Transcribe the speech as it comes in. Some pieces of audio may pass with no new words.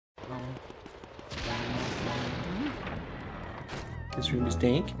This room is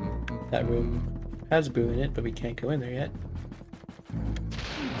dank. That room has a boo in it, but we can't go in there yet.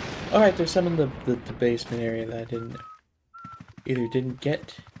 Alright, there's some in the basement area that I didn't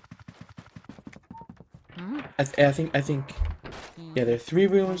get. I think yeah, there are 3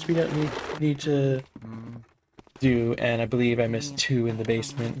 rooms we don't need to do, and I believe I missed 2 in the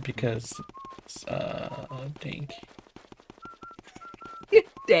basement because it's dank.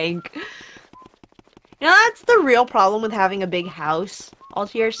 Dank. You know, that's the real problem with having a big house all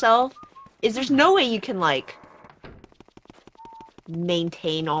to yourself, is there's no way you can, like,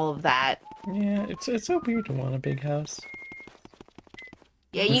 maintain all of that. Yeah, it's so weird to want a big house.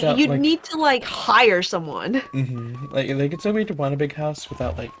 Yeah, Without, you'd like, need to, like, hire someone. Like it's so weird to want a big house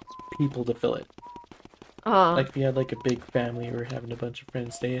without, like, people to fill it. Like, if you had, like, a big family or having a bunch of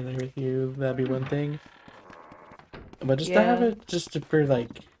friends staying there with you, that'd be one thing. But just to have it just for,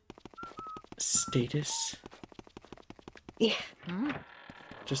 like, status. Yeah.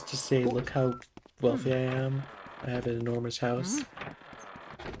 Just to say, look how wealthy I am. I have an enormous house.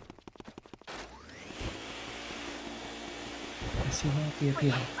 I see not the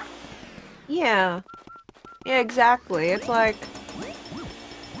appeal. Yeah. Yeah, exactly. It's like...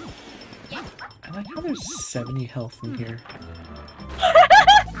 I like how there's 70 health in here.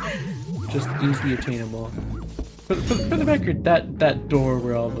 Just easily attainable. For the record, that door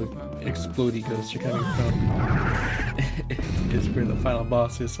where all the explodey ghosts are coming from is where the final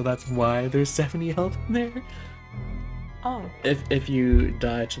boss is, so that's why there's 70 health in there. Oh. If you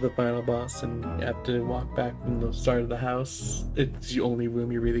die to the final boss and you have to walk back from the start of the house, it's the only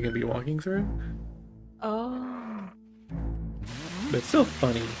room you're really gonna be walking through. Oh. But it's still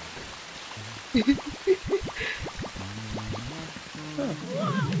funny.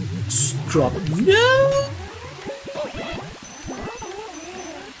 Stop. No!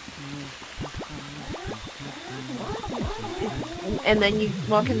 And then you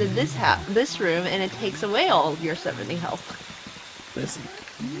walk into this room, and it takes away all your 70 health. Listen.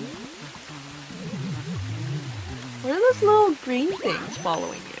 What are those little green things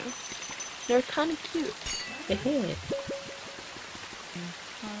following you? They're kind of cute.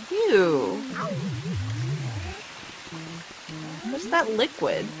 Ew. What's that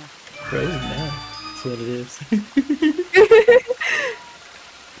liquid? Frozen now. That's what it is.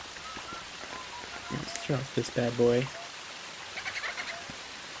 Let's drop this bad boy.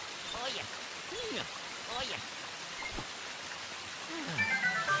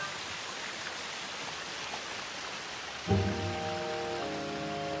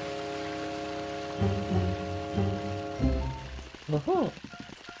 Oh.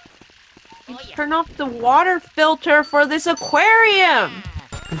 Turn off the water filter for this aquarium!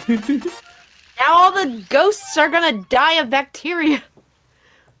 Now all the ghosts are gonna die of bacteria.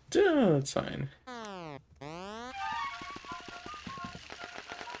 Duh, that's fine.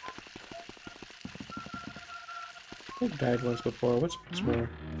 I've died once before. What's more?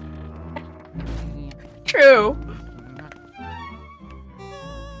 True.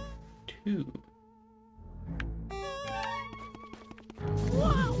 2.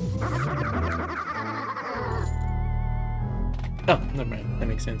 Oh, never mind. That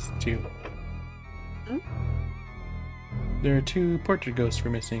makes sense. 2. Hmm? There are 2 portrait ghosts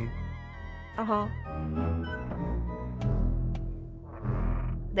we're missing. Uh-huh.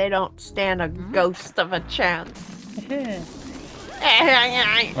 They don't stand a ghost of a chance.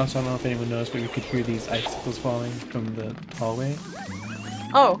 Also, I don't know if anyone knows, but we could hear these icicles falling from the hallway.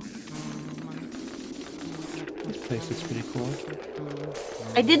 Oh. This place looks pretty cool.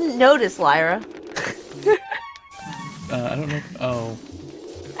 I didn't notice, Lyra. I don't know. Oh.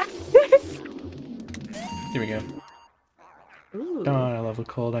 Here we go. Ooh. Oh, I love the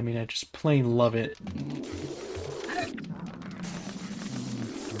cold. I mean, I just plain love it.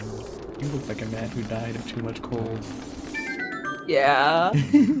 You look like a man who died of too much cold. Yeah.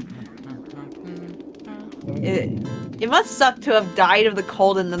 It must suck to have died of the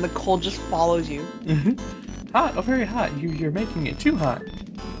cold and then the cold just follows you. Hot, oh very hot. You're making it too hot.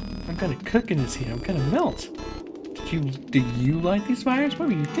 I'm gonna cook in this heat. I'm gonna melt. Did you light these fires? What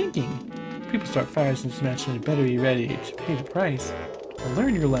were you thinking? People start fires in this match and you better be ready to pay the price. Now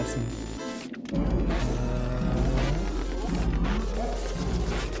learn your lesson.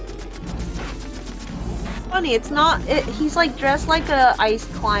 Funny, it's not. He's like dressed like a ice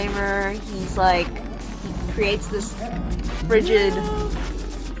climber. He's like he creates this frigid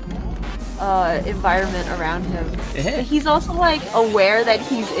environment around him. But he's also like aware that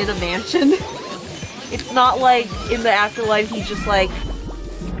he's in a mansion. It's not like in the afterlife he just like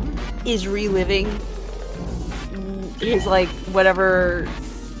is reliving his like whatever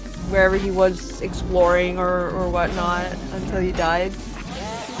wherever he was exploring or whatnot until he died.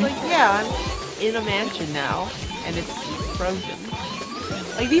 Like, yeah, I'm in a mansion now, and it's frozen.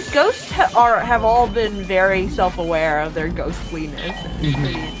 Like, these ghosts have all been very self-aware of their ghostliness.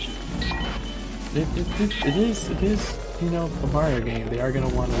 It is, you know, a Mario game. They are gonna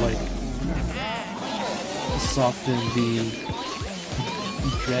want to, like, soften the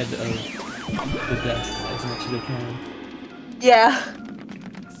dread of the death as much as they can. Yeah.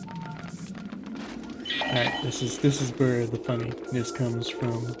 Alright, this is where the funniness comes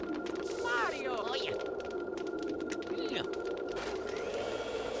from.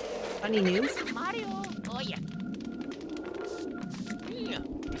 Funny news?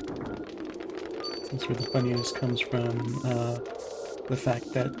 That's where the funniness comes from. The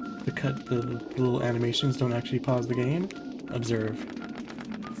fact that the little animations don't actually pause the game. Observe.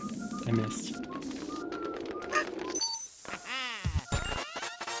 I missed.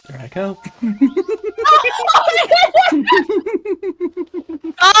 There I go.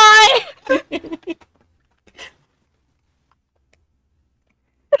 Bye!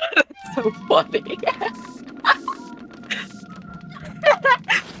 That's so funny.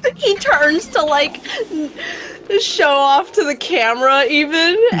 He turns to, like, show off to the camera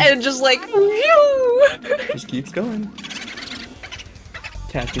even, and just like, whew! Just keeps going.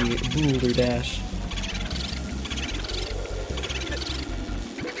 Tapping Boulder Dash.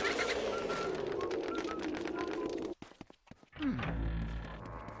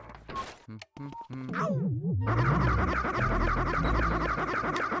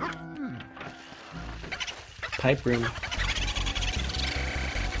 Pipe room.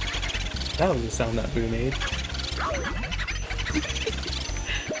 That was the sound that Boo made.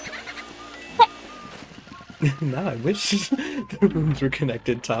 Now I wish the rooms were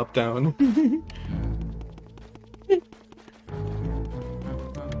connected top down.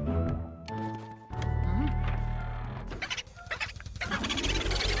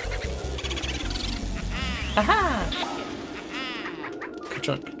 Aha!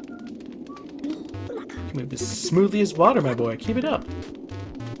 Chunk. You move as smoothly as water, my boy. Keep it up.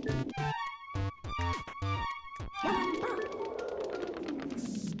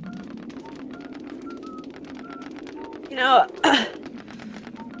 You know,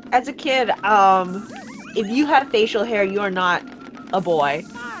 as a kid, if you have facial hair, you are not a boy.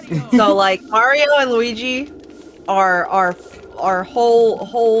 So, like, Mario and Luigi are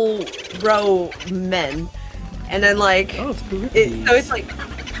whole row men, and then like, Oh, it's so it's like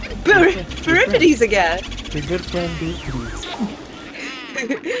Buripides again. Your good friend Buripides.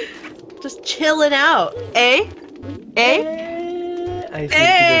 Just chilling out, eh? Eh? I see what you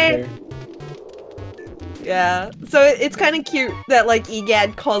did there. Yeah, so it's kind of cute that, like,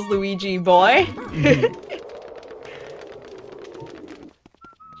 Egad calls Luigi boy.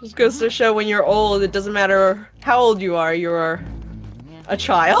 Just goes to show when you're old, it doesn't matter how old you are, you're a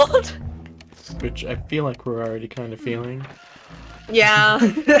child. Which I feel like we're already kind of feeling. Yeah,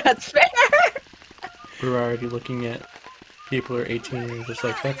 that's fair. We're already looking at people who are 18 and just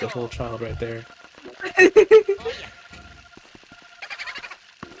like, that's a whole child right there.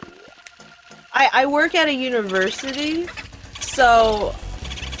 I work at a university, so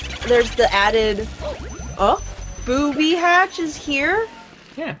there's the added, oh, booby hatch is here?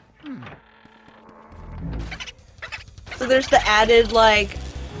 Yeah. So there's the added, like,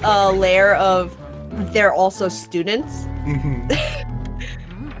 layer of they're also students.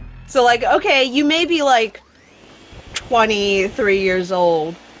 So, like, okay, you may be, like, 23 years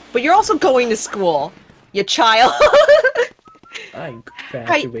old, but you're also going to school, you child. I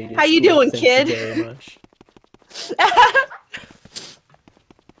graduated. How you doing, kid? Thank you very much.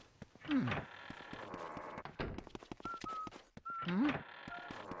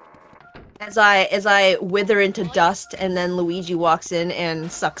 As I wither into dust, and then Luigi walks in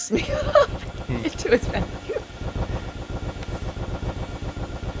and sucks me up into his vacuum.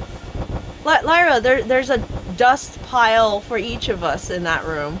 Lyra, there's a dust pile for each of us in that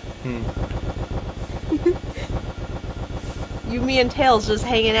room. You, me, and Tails just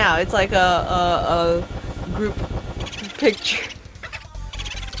hanging out. It's like a group picture.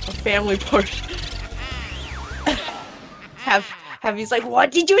 A family portrait. Have he's like,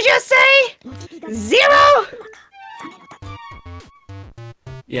 what did you just say? 0!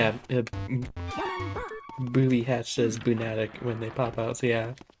 Yeah, Booby Hatch says Boonatic when they pop out, so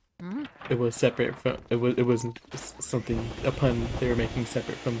yeah. It was separate from, it wasn't something, a pun they were making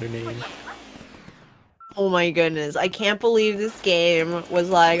separate from their name. Oh my goodness, I can't believe this game was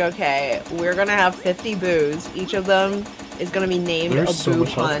like, okay, we're gonna have 50 boos. Each of them is gonna be named a boo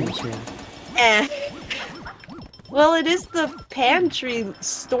pun. And Well, it is the pantry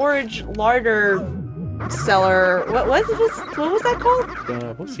storage larder cellar. What was that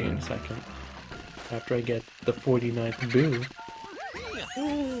called? We'll see in a second. After I get the 49th boo.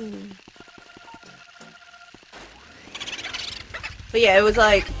 But yeah, it was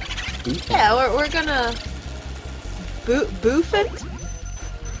like, Boofant. yeah, we're gonna boofant.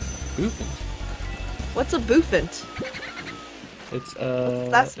 Boofant. What's a boofant? It's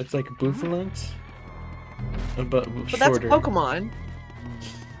it's like Boofant, but shorter. That's Pokemon.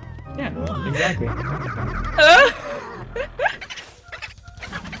 Yeah, exactly.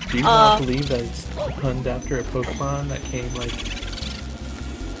 Do you not believe that it's punned after a Pokemon that came like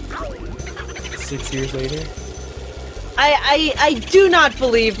 6 years later? I do not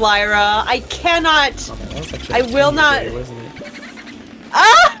believe, Lyra. I cannot. Oh, man, that was actually I like will 10 years not. later, wasn't it?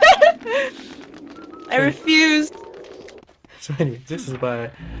 Ah! I refuse. So anyway, this is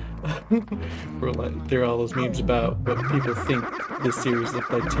why there are all those memes about what people think this series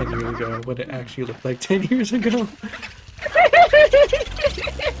looked like 10 years ago and what it actually looked like 10 years ago.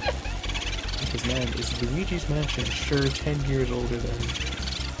 Because man, is Luigi's Mansion sure 10 years older than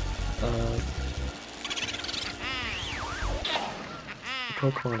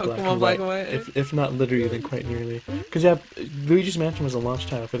Pokemon Black and White. If not literally, then quite nearly. Because yeah, Luigi's Mansion was a launch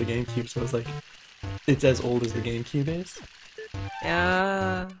title for the GameCube, so it's like, it's as old as the GameCube is.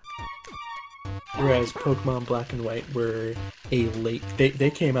 Yeah. Whereas Pokemon Black and White were a late...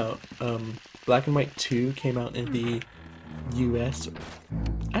 They came out... Black and White 2 came out in the US...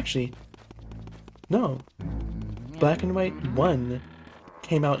 Actually... No. Black and White 1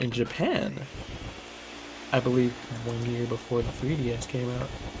 came out in Japan. I believe 1 year before the 3DS came out.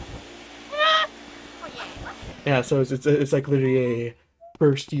 Yeah, so it's like literally a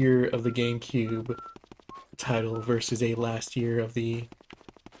first year of the GameCube title versus a last year of the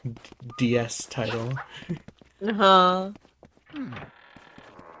DS title. Uh-huh.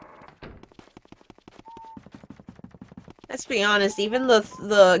 Let's be honest, even the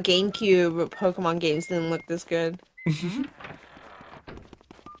GameCube Pokemon games didn't look this good.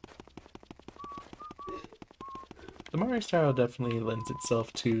 The Mario style definitely lends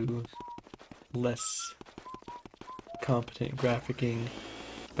itself to less competent graphicing,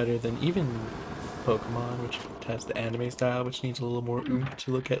 better than even Pokemon, which has the anime style, which needs a little more oomph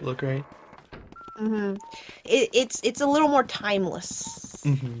to look right. It's a little more timeless.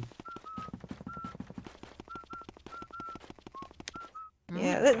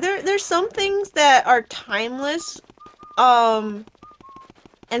 Yeah, there's some things that are timeless, and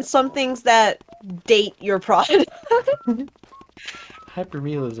some things that date your product.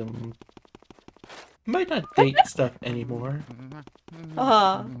 Hyperrealism might not date stuff anymore.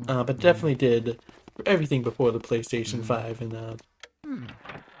 But definitely did for everything before the PlayStation 5 and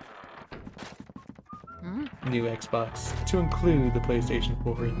new Xbox, to include the PlayStation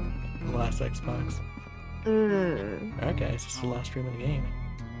 4 and the last Xbox. Alright guys, this is the last stream of the game.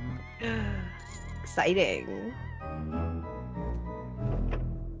 Exciting.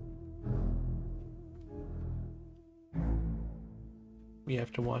 We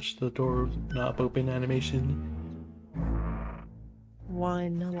have to watch the door knob open animation.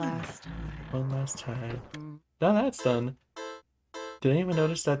 One last time. One last time. Now that's done. Did anyone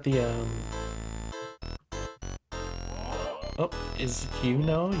notice that the Oh, is you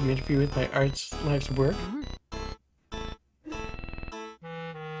interfere with my life's work?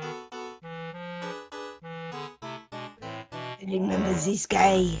 Remember this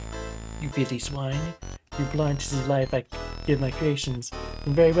guy? You filthy swine. You're blind to the life I give my creations.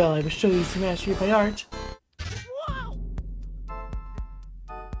 And very well, I will show you the mastery of my art.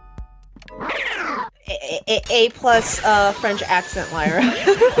 A plus French accent, Lyra.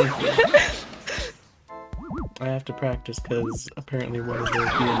 I have to practice because apparently one of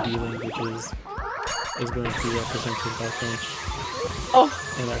the D&D languages is going to be represented by French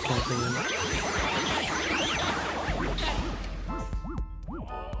in our campaign.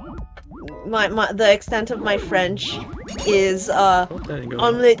 The extent of my French is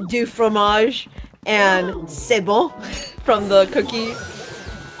omelette du fromage and c'est bon from the cookie.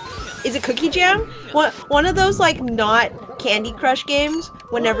 Is it Cookie Jam? One of those like not Candy Crush games.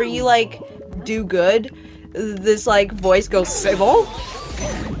 Whenever you like do good, this like voice goes c'est bon.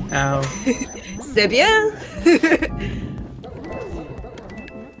 Ow. C'est bien.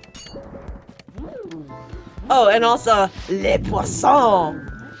 Oh, and also les poissons.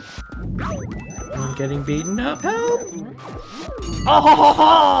 I'm getting beaten up. Help! Oh ho ho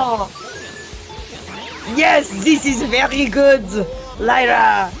ho! Yes, this is very good,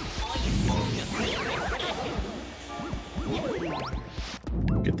 Lyra.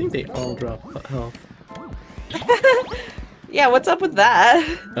 Good thing they all drop health. Yeah, what's up with that?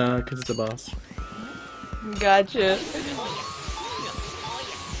 Cause it's a boss. Gotcha.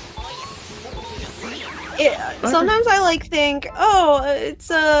 Sometimes I like think, oh,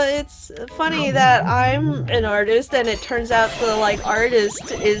 it's funny that I'm an artist, and it turns out the like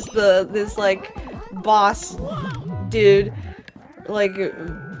artist is this like boss dude, like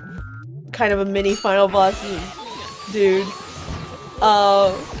kind of a mini final boss dude.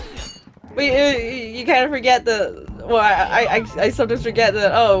 But you kind of forget the. Well, I sometimes forget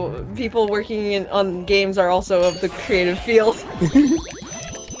that, oh, people working on games are also of the creative field.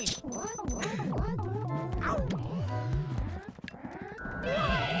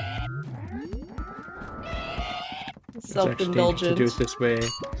 Self-indulgent. To do it this way. And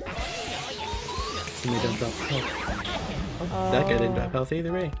they don't drop health. Oh, that guy didn't drop health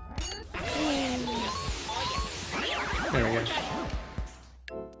either way. There we go.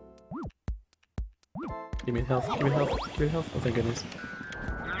 Give me health, give me health, give me health. Oh, thank goodness.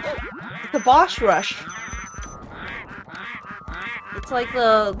 The boss rush. It's like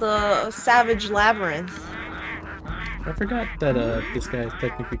the Savage Labyrinth. I forgot that this guy is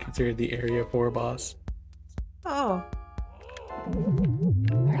technically considered the Area 4 boss. Oh.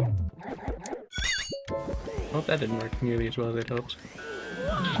 Well, that didn't work nearly as well as I'd hoped.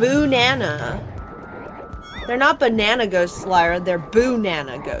 Boo-nana. They're not banana ghosts, Lyra. They're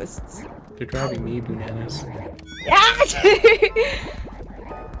boo-nana ghosts. They're driving me bananas.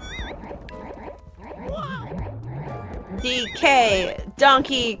 DK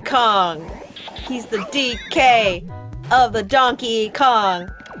Donkey Kong. He's the DK of the Donkey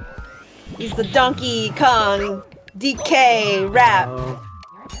Kong. He's the Donkey Kong DK rap.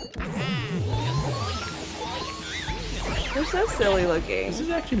 They're so silly looking. This is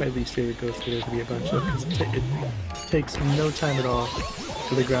actually my least favorite ghost there to be a bunch of, because it takes no time at all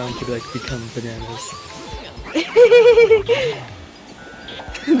for the ground to like become bananas.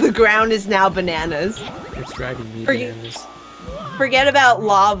 The ground is now bananas. It's driving me bananas. Forget about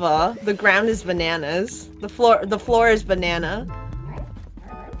lava. The ground is bananas. The floor is banana.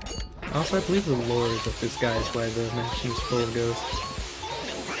 Also, I believe the lore is that this guy is why the mansion is full of ghosts.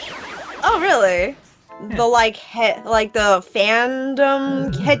 Oh, really? Yeah. The like the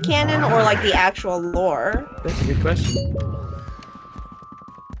fandom headcanon, or like the actual lore? That's a good question.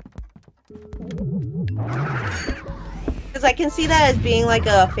 Because I can see that as being like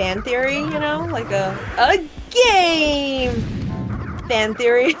a fan theory, you know, like a game fan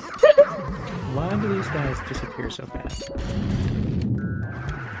theory. Why do these guys disappear so fast?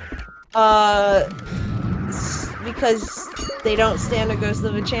 Because they don't stand a ghost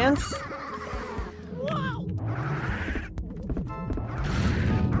of a chance.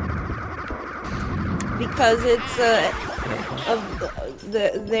 Because it's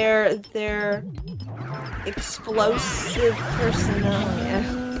their explosive personality.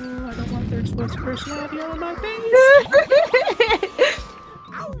 I don't want their explosive personality on my face.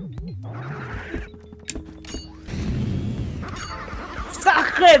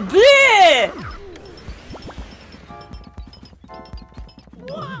 Sacre bleu!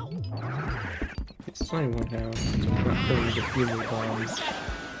 It's 21 now, so I'm not playing with a few more bombs.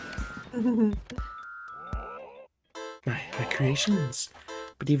 My creations.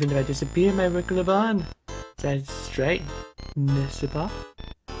 But even if I disappear, my work will live on. That's right, n'est-ce pas?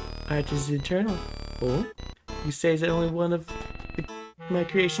 Art is eternal. Oh? You say that only one of my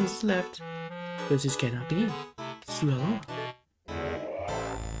creations is left. But this cannot be. Slow.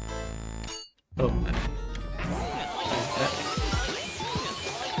 Oh.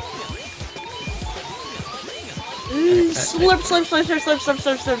 Slurp, slurp, slurp, slurp, slurp,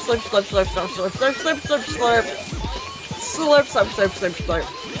 slurp, slurp, slurp, slurp, slurp, slurp, slurp, slurp, slurp, slurp, slurp, slurp. Slurp, slurp, slurp, slurp, slurp.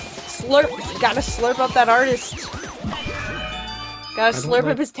 Slurp. Gotta slurp up that artist. Gotta slurp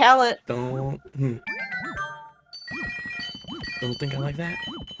up his talent. Don't think I like that.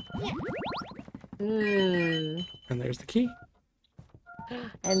 And there's the key.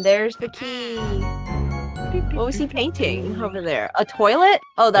 And there's the key. What was he painting over there? A toilet?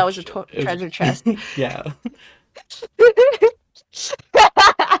 Oh, that was a treasure chest. Yeah.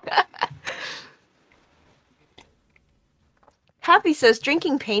 Happy says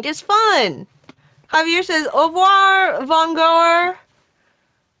drinking paint is fun. Javier says au revoir, Von Gore.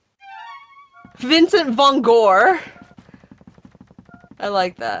 Vincent Von Gore. I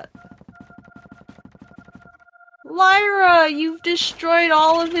like that. Lyra, you've destroyed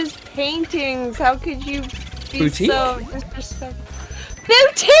all of his paintings. How could you be Boutique? so disrespectful?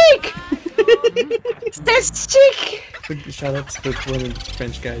 Boutique! That's chic! Shout out to the one of the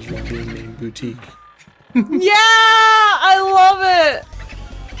French guys you're being named Boutique. Yeah! I love it!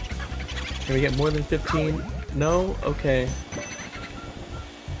 Can we get more than 15? No? Okay.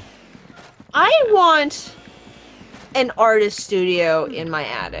 I want an artist studio in my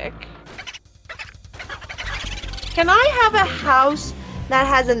attic. Can I have a house that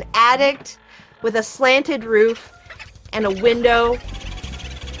has an attic with a slanted roof and a window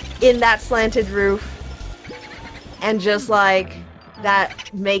in that slanted roof and just like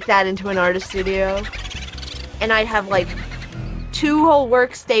that, make that into an artist studio? And I'd have like 2 whole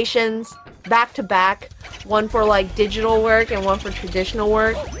workstations back to back, one for like digital work and one for traditional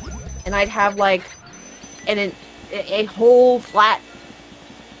work. And I'd have like a whole flat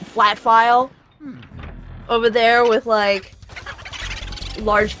file over there with like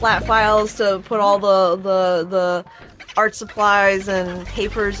large flat files to put all the art supplies and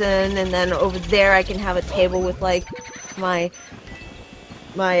papers in, and then over there I can have a table with like my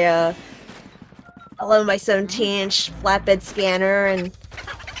 11 by 17-inch flatbed scanner and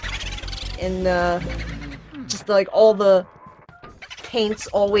just like all the paint's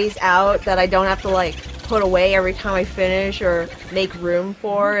always out that I don't have to like put away every time I finish or make room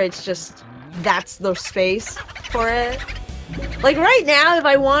for. It's just, that's the space for it. Like right now, if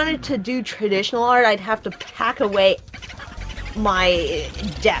I wanted to do traditional art, I'd have to pack away my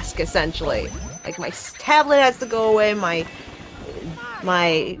desk essentially. Like my tablet has to go away, my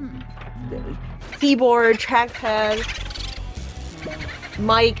keyboard, trackpad,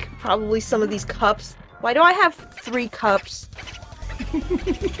 mic, probably some of these cups. Why do I have 3 cups?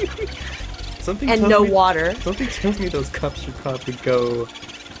 And no water. Something tells me those cups should probably go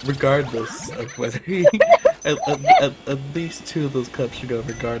regardless of whether you, at least 2 of those cups should go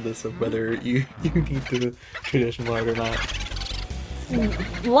regardless of whether you need the traditional art or not.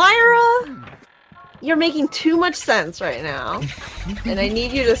 Lyra, you're making too much sense right now. And I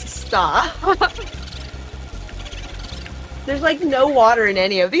need you to stop. There's like no water in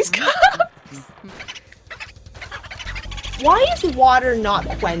any of these cups. Why is water not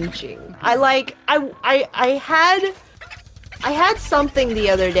quenching? I had something the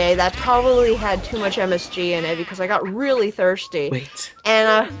other day that probably had too much MSG in it because I got really thirsty. Wait.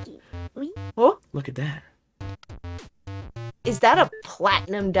 And oh? Look at that. Is that a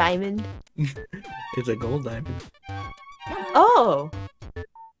platinum diamond? It's a gold diamond. Oh.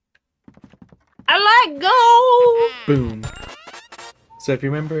 I like gold! Boom. So if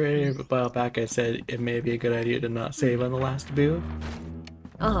you remember a while back I said it may be a good idea to not save on the last boo.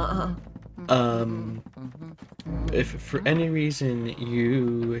 If for any reason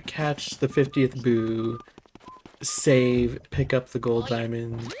you catch the 50th boo, save, pick up the gold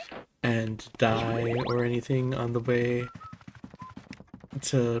diamond, and die or anything on the way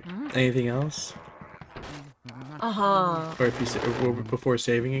to anything else, or if you or before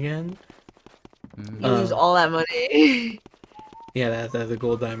saving again, you lose all that money. Yeah, the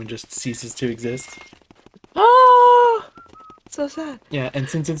gold diamond just ceases to exist. Oh, so sad. Yeah, and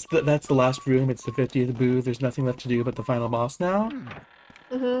since that's the last room, it's the 50th boo, there's nothing left to do but the final boss now.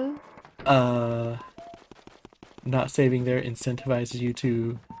 Not saving there incentivizes you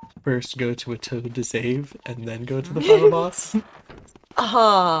to first go to a toad to save, and then go to the final boss.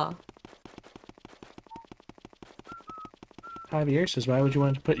 Javier says, why would you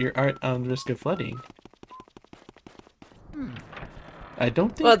want to put your art on risk of flooding? I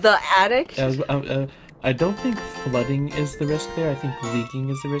don't think... Well, the attic? I don't think flooding is the risk there, I think leaking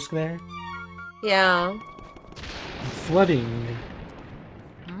is the risk there. Yeah. Flooding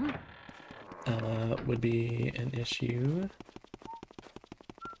would be an issue.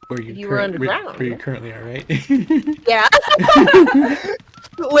 Where you were underground. Where you currently are, right? Yeah.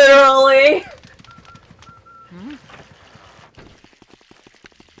 Literally.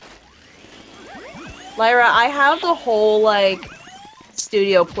 Lyra, I have the whole, like,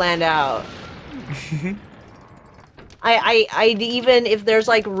 studio planned out. I'd even, if there's,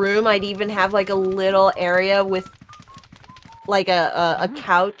 like, room, I'd even have, like, a little area with, like, a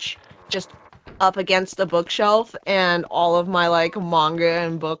couch just up against a bookshelf and all of my, like, manga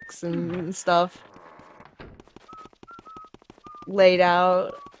and books and stuff laid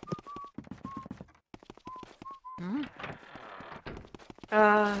out.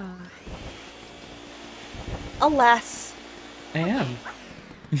 Alas. I am.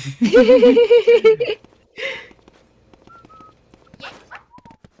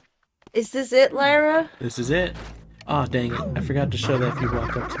 Is this it, Lyra? This is it. Aw, dang it. I forgot to show that if you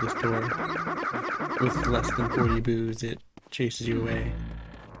walk up to this door with less than 40 boos, it chases you away.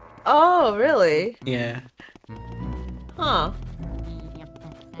 Oh, really? Yeah. Huh.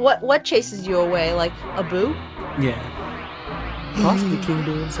 What chases you away? Like a boo? Yeah. Possibly King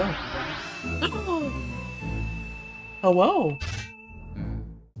Boo himself. Hello.